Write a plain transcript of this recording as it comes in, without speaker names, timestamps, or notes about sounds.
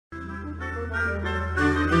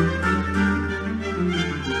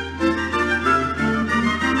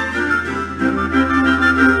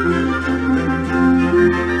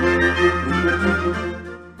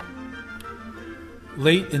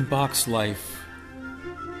Late in Bach's life,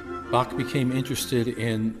 Bach became interested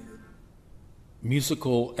in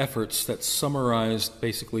musical efforts that summarized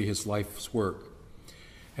basically his life's work.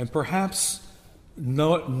 And perhaps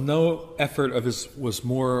no effort of his was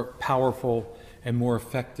more powerful and more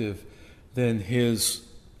effective than his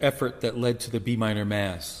effort that led to the B minor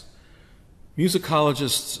Mass.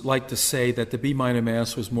 Musicologists like to say that the B minor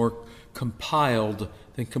Mass was more compiled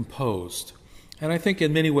than composed. And I think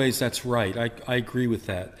in many ways that's right. I agree with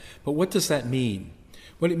that. But what does that mean?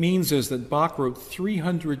 What it means is that Bach wrote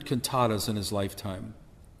 300 cantatas in his lifetime.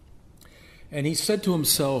 And he said to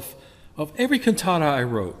himself, of every cantata I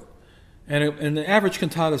wrote, and the average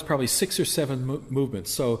cantata is probably 6 or 7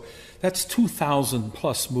 movements, so that's 2,000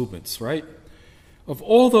 plus movements, right? Of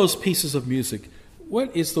all those pieces of music,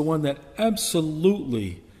 what is the one that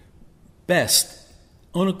absolutely best,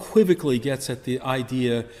 unequivocally gets at the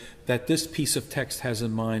idea that this piece of text has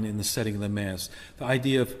in mind in the setting of the Mass? The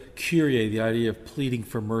idea of Kyrie, the idea of pleading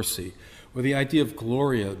for mercy, or the idea of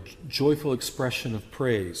Gloria, joyful expression of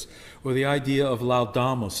praise, or the idea of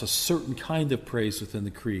Laudamus, a certain kind of praise within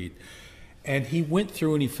the Creed. And he went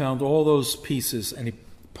through and he found all those pieces and he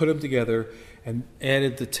put them together and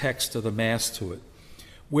added the text of the Mass to it.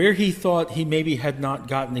 Where he thought he maybe had not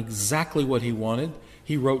gotten exactly what he wanted,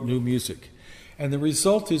 he wrote new music. And the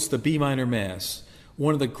result is the B minor Mass,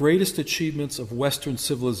 one of the greatest achievements of Western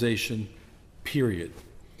civilization, period.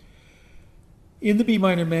 In the B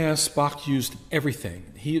minor Mass, Bach used everything.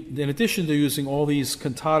 In addition to using all these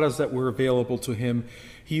cantatas that were available to him,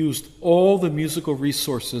 he used all the musical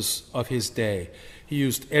resources of his day. He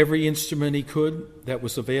used every instrument he could that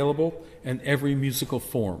was available and every musical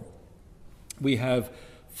form. We have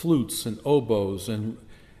flutes and oboes and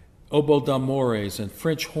oboe d'amores and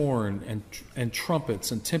French horn and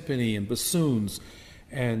trumpets and timpani and bassoons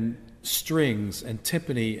and strings and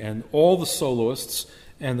timpani and all the soloists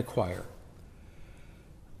and the choir.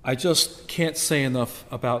 I just can't say enough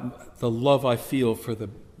about the love I feel for the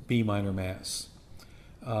B minor Mass.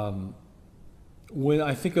 When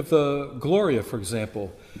I think of the Gloria, for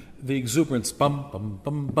example, the exuberance, bum bum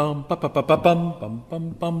bum bum ba ba ba ba bum bum bum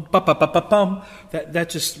bum ba ba ba ba bum, that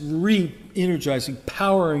just re-energizing,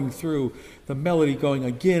 powering through the melody, going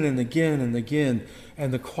again and again and again,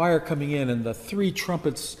 and the choir coming in, and the 3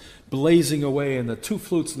 trumpets blazing away, and the 2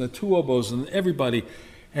 flutes and the 2 oboes, and everybody,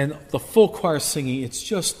 and the full choir singing. It's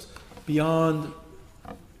just beyond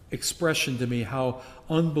expression to me how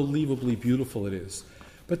unbelievably beautiful it is.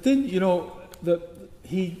 But then,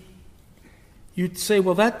 you'd say,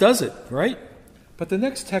 well, that does it, right? But the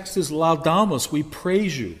next text is Laudamus, we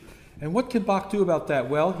praise you. And what can Bach do about that?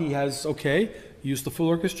 Well, he has, use the full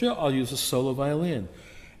orchestra, I'll use a solo violin.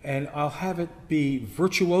 And I'll have it be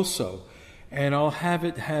virtuoso. And I'll have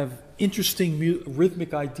it have interesting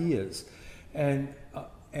rhythmic ideas. And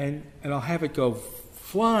I'll have it go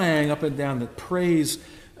flying up and down. The praise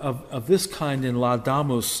of this kind in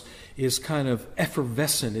Laudamus is kind of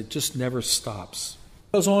effervescent. It just never stops.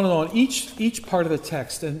 It goes on and on, each part of the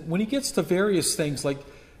text. And when he gets to various things like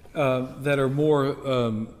that are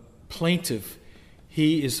more plaintive,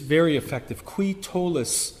 he is very effective. Qui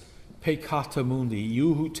tollis peccata mundi,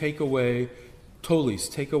 you who take away, tollis,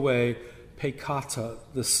 take away, peccata,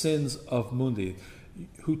 the sins of mundi,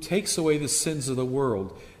 who takes away the sins of the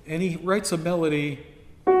world. And he writes a melody.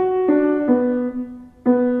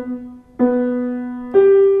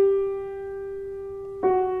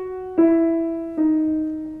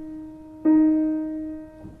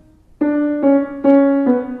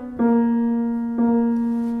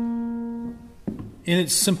 In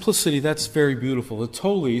its simplicity, that's very beautiful. The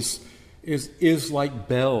tollis is like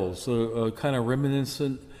bells, a kind of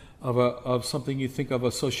reminiscent of something you think of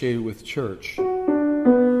associated with church.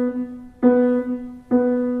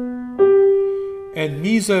 And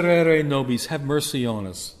miserere nobis, have mercy on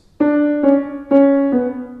us.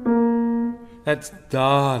 That's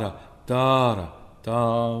da-da, da-da,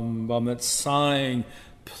 dum, bum. That sighing,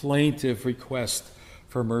 plaintive request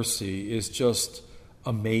for mercy is just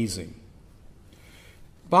amazing.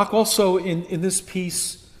 Bach also, in this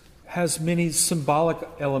piece, has many symbolic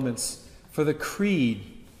elements for the Creed.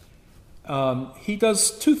 He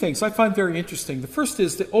does 2 things I find very interesting. The first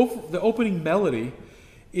is the opening melody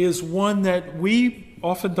is one that we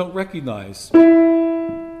often don't recognize.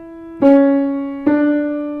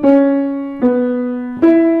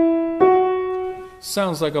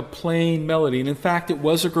 Sounds like a plain melody, and in fact it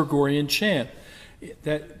was a Gregorian chant,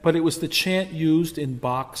 but it was the chant used in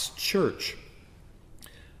Bach's church.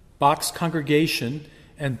 Bach's congregation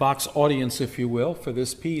and Bach's audience, if you will, for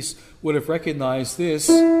this piece would have recognized this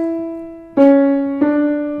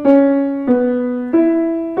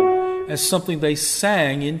as something they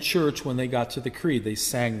sang in church when they got to the creed. They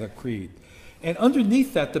sang the creed. And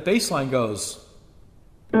underneath that, the bass line goes.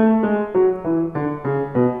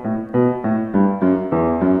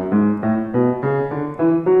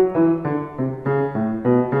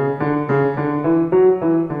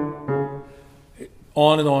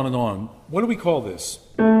 On and on and on. What do we call this?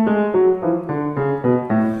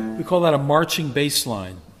 We call that a marching bass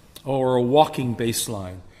line or a walking bass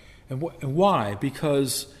line. And why?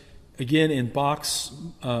 Because, again, in Bach's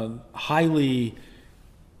highly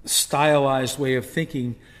stylized way of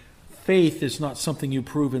thinking, faith is not something you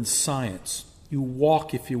prove in science. You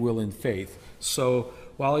walk, if you will, in faith. So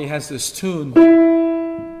while he has this tune,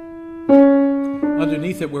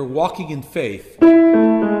 underneath it, we're walking in faith.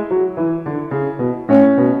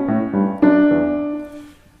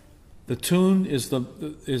 The tune is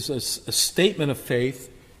a statement of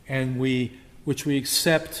faith, and which we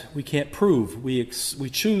accept. We can't prove. We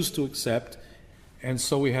choose to accept, and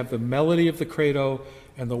so we have the melody of the credo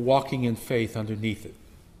and the walking in faith underneath it.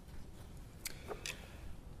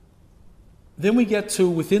 Then we get to,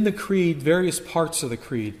 within the creed, various parts of the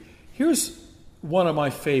creed. Here's one of my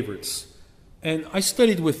favorites, and I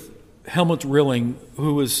studied with Helmut Rilling,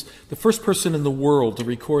 who was the first person in the world to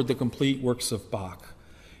record the complete works of Bach.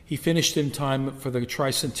 He finished in time for the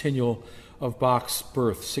tricentennial of Bach's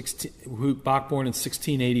birth. Bach born in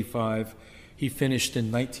 1685. He finished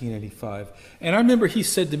in 1985. And I remember he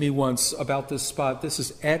said to me once about this spot, this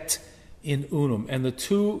is et in unum. And the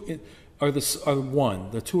two are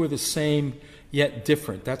one. The two are the same yet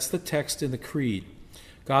different. That's the text in the creed.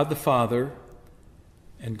 God the Father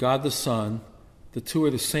and God the Son, the two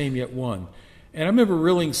are the same yet one. And I remember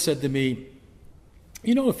Rilling said to me,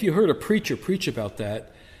 you know, if you heard a preacher preach about that,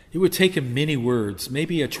 it would take him many words,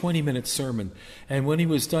 maybe a 20-minute sermon, and when he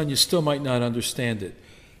was done, you still might not understand it.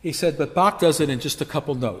 He said, but Bach does it in just a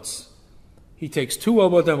couple notes. He takes two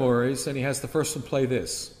oboe d'amores, and he has the first one play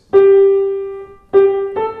this.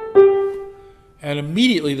 And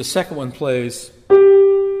immediately the second one plays.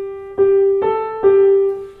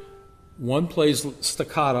 One plays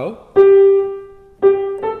staccato,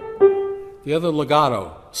 the other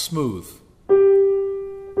legato, smooth.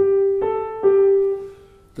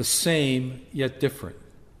 The same yet different.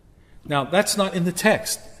 Now, that's not in the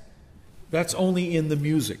text. That's only in the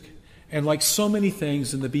music. And like so many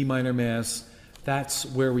things in the B minor Mass, that's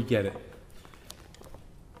where we get it.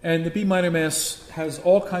 And the B minor Mass has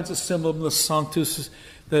all kinds of symbols, the Sanctus,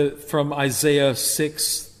 from Isaiah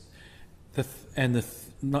 6, and the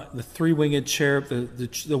three-winged cherub,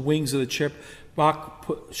 the wings of the cherub. Bach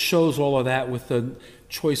shows all of that with the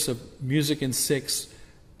choice of music in 6,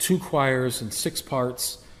 2 choirs and 6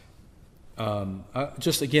 parts.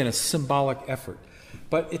 Just again a symbolic effort.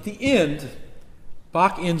 But at the end,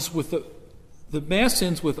 Bach ends with the Mass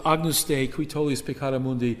ends with Agnus Dei, qui tollis peccata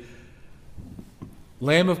mundi,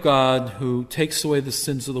 Lamb of God who takes away the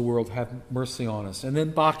sins of the world, have mercy on us. And then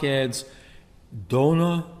Bach adds,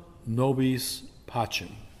 Dona nobis pacem.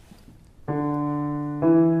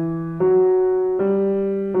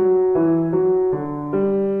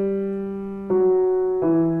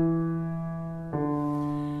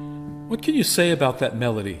 What can you say about that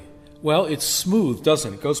melody? Well, it's smooth,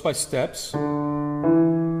 doesn't it? It goes by steps.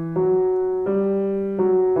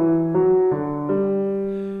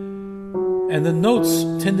 And the notes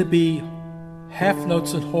tend to be half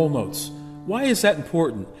notes and whole notes. Why is that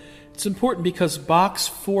important? It's important because Bach's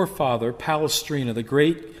forefather, Palestrina, the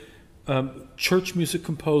great church music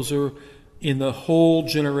composer in the whole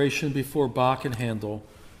generation before Bach and Handel,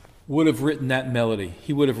 would have written that melody.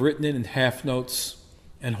 He would have written it in half notes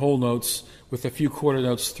and whole notes with a few quarter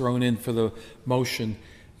notes thrown in for the motion.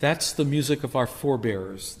 That's the music of our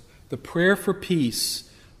forebears. The prayer for peace,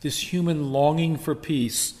 this human longing for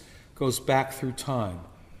peace, goes back through time.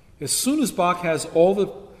 As soon as Bach has all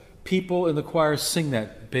the people in the choir sing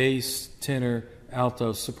that, bass, tenor,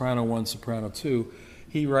 alto, soprano 1, soprano 2,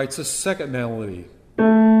 he writes a second melody.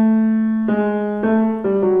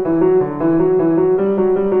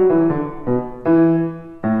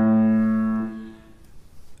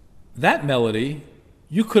 That melody,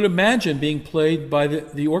 you could imagine being played by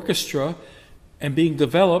the orchestra and being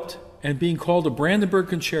developed and being called a Brandenburg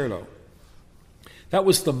Concerto. That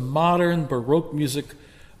was the modern Baroque music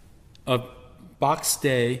of Bach's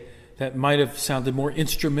day that might have sounded more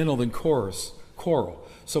instrumental than choral.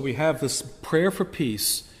 So we have this prayer for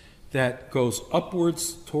peace that goes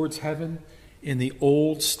upwards towards heaven in the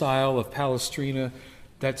old style of Palestrina,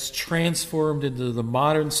 that's transformed into the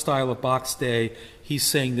modern style of Bach's day. He's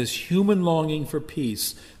saying this human longing for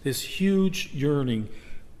peace, this huge yearning,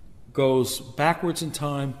 goes backwards in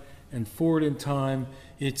time and forward in time.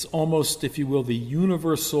 It's almost, if you will, the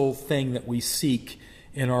universal thing that we seek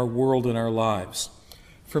in our world and our lives.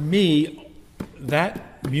 For me,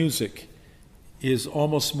 that music is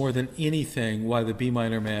almost more than anything why the B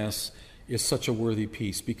minor Mass is such a worthy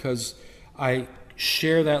piece, because I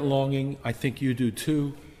share that longing. I think you do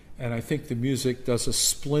too, and I think the music does a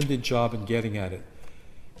splendid job in getting at it.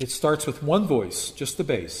 It starts with one voice, just the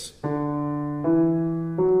bass.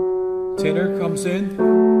 Tenor comes in,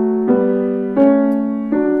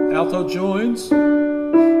 alto joins,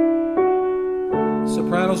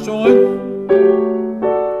 sopranos join,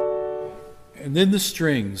 and then the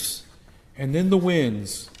strings, and then the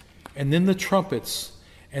winds, and then the trumpets,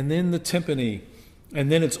 and then the timpani,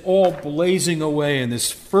 and then it's all blazing away in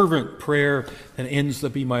this fervent prayer that ends the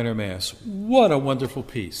B minor Mass. What a wonderful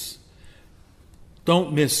piece.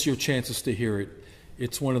 Don't miss your chances to hear it.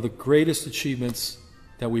 It's one of the greatest achievements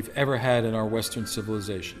that we've ever had in our Western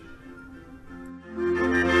civilization.